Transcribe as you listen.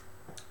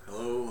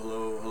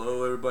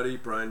everybody,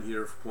 Brian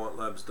here from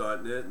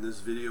quantlabs.net. In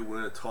this video we're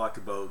going to talk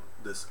about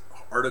this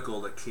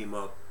article that came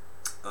up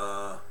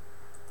on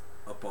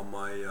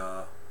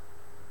my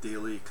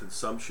daily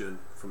consumption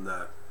from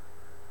that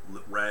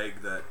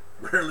rag that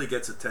rarely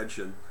gets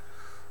attention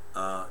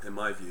in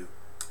my view.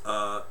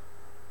 The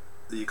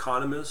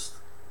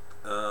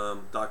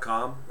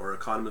Economist.com or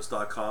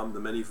Economist.com, the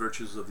many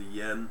virtues of the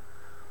yen,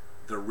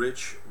 the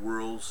rich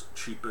world's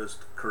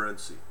cheapest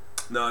currency.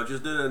 Now I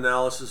just did an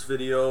analysis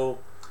video,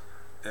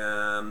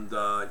 and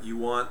you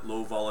want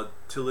low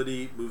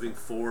volatility moving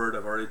forward.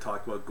 I've already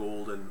talked about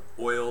gold and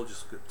oil,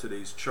 just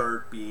today's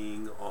chart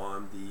being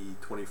on the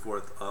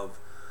 24th of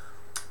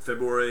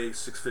February,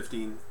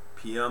 6:15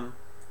 p.m.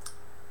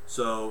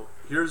 So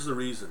here's the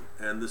reason,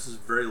 and this is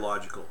very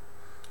logical.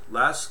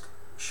 Last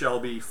shall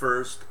be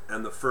first,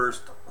 and the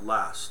first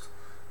last.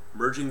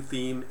 Emerging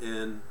theme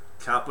in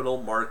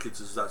capital markets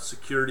is that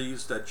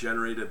securities that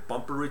generated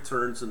bumper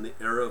returns in the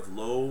era of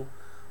low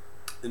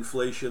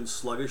inflation,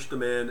 sluggish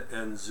demand,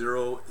 and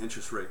zero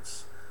interest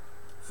rates.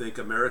 Think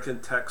American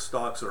tech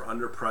stocks are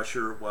under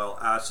pressure, while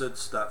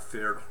assets that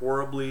fared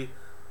horribly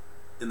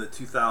in the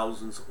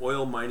 2000s,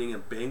 oil, mining,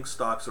 and bank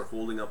stocks, are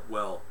holding up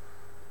well.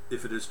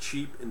 If it is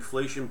cheap,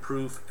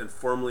 inflation-proof, and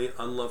formerly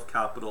unloved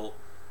capital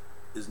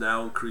is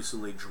now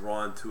increasingly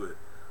drawn to it.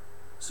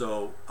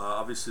 So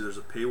obviously there's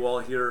a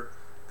paywall here.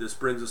 This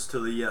brings us to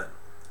the yen,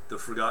 the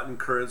forgotten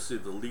currency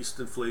of the least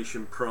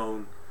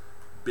inflation-prone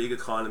big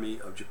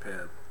economy of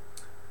Japan.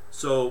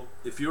 So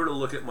if you were to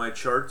look at my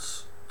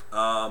charts,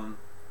 now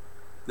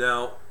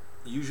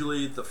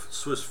usually the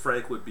Swiss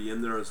franc would be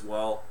in there as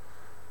well.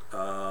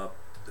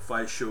 If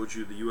I showed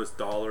you the US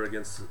dollar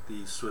against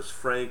the Swiss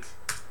franc,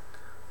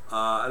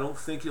 I don't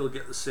think you'll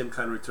get the same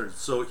kind of returns.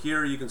 So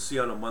here you can see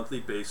on a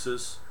monthly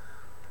basis,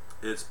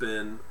 it's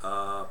been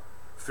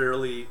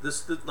fairly,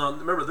 now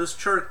remember, this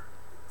chart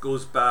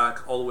goes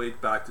back all the way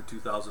back to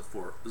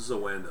 2004. This is a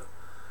Wanda.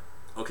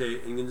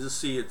 Okay, and you can just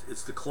see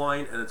it's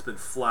declined, and it's been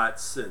flat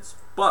since.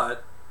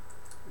 But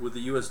with the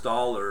US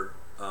dollar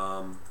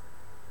and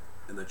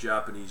the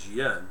Japanese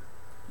yen,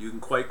 you can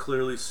quite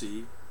clearly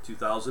see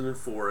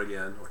 2004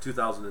 again, or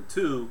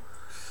 2002,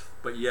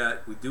 but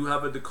yet we do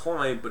have a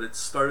decline, but it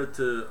started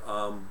to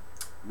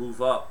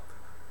move up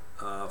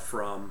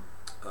from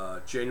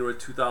January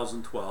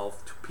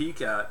 2012 to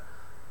peak at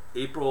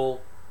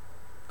April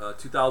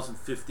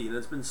 2015, and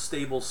it's been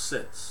stable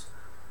since.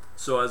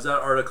 So as that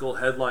article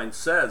headline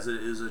says,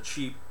 it is a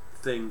cheap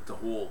thing to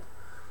hold,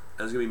 and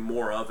there's going to be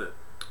more of it.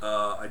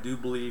 I do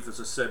believe, as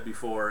I said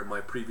before in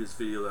my previous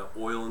video, that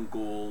oil and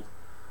gold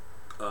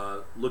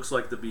looks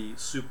like to be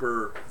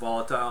super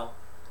volatile,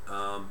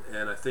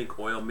 and I think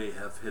oil may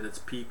have hit its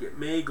peak. It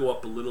may go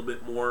up a little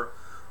bit more,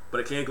 but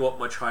it can't go up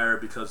much higher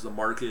because the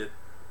market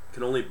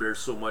can only bear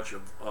so much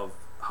of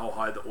how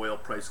high the oil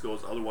price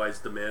goes. Otherwise,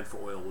 demand for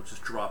oil will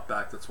just drop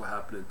back. That's what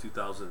happened in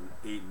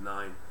 2008 and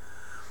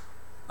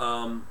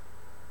 9.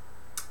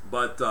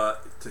 But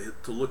to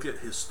look at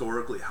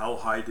historically, how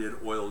high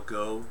did oil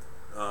go?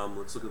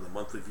 Let's look at the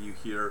monthly view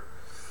here.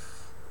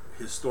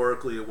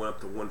 Historically, it went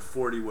up to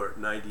 140. We're at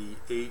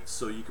 98,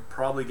 so you could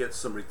probably get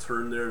some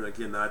return there. And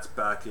again, that's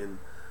back in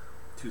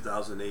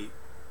 2008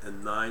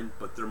 and 9.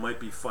 But there might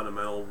be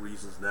fundamental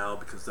reasons now,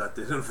 because that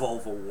did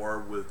involve a war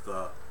with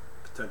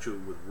potentially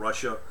with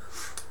Russia.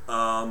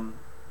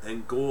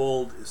 And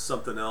gold is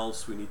something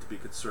else we need to be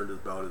concerned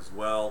about as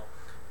well.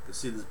 You can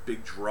see this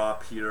big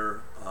drop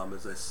here,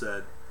 as I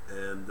said,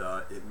 and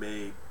it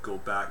may go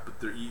back, but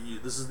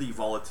this is the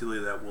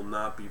volatility that will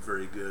not be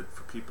very good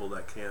for people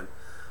that can't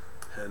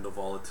handle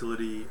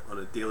volatility on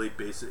a daily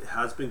basis. It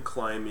has been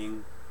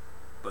climbing,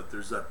 but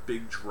there's that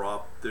big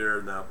drop there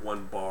in that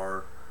one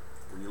bar.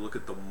 When you look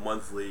at the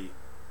monthly,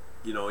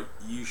 you know,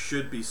 you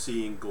should be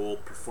seeing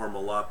gold perform a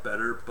lot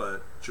better,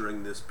 but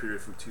during this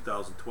period from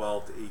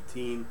 2012 to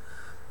 18,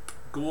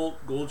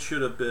 gold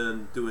should have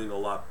been doing a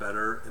lot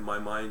better in my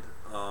mind.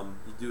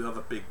 You do have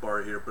a big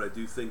bar here, but I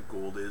do think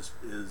gold is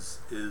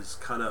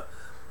kind of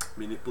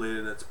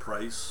manipulating its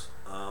price,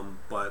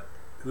 but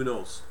who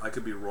knows, I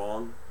could be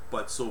wrong.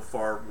 But so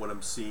far what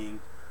I'm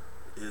seeing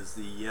is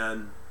the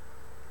yen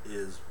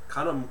is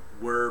kind of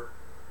where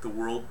the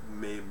world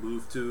may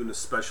move to, and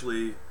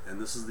especially, and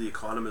this is the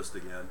Economist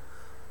again,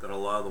 that a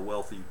lot of the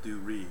wealthy do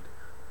read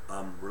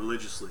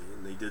religiously,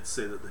 and they did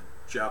say that the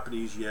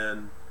Japanese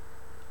yen,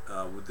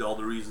 with all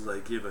the reasons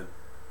I've given,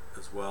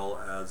 as well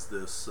as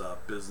this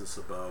business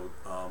about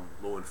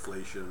low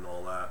inflation and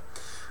all that.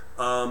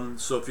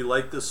 So if you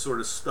like this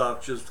sort of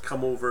stuff, just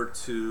come over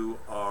to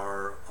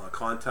our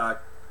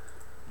contact,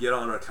 get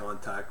on our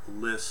contact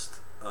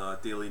list,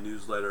 daily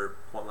newsletter,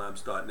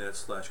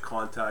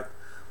 quantlabs.net/contact,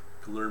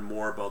 to learn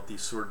more about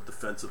these sort of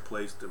defensive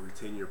plays to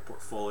retain your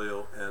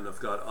portfolio. And I've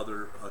got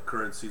other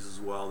currencies as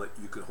well that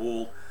you could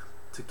hold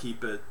to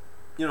keep it,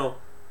 you know,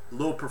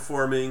 low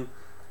performing,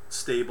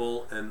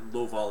 stable, and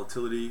low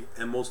volatility,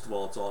 and most of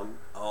all, it's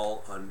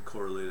all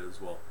uncorrelated as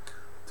well.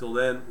 Till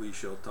then, we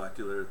shall talk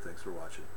to you later. Thanks for watching.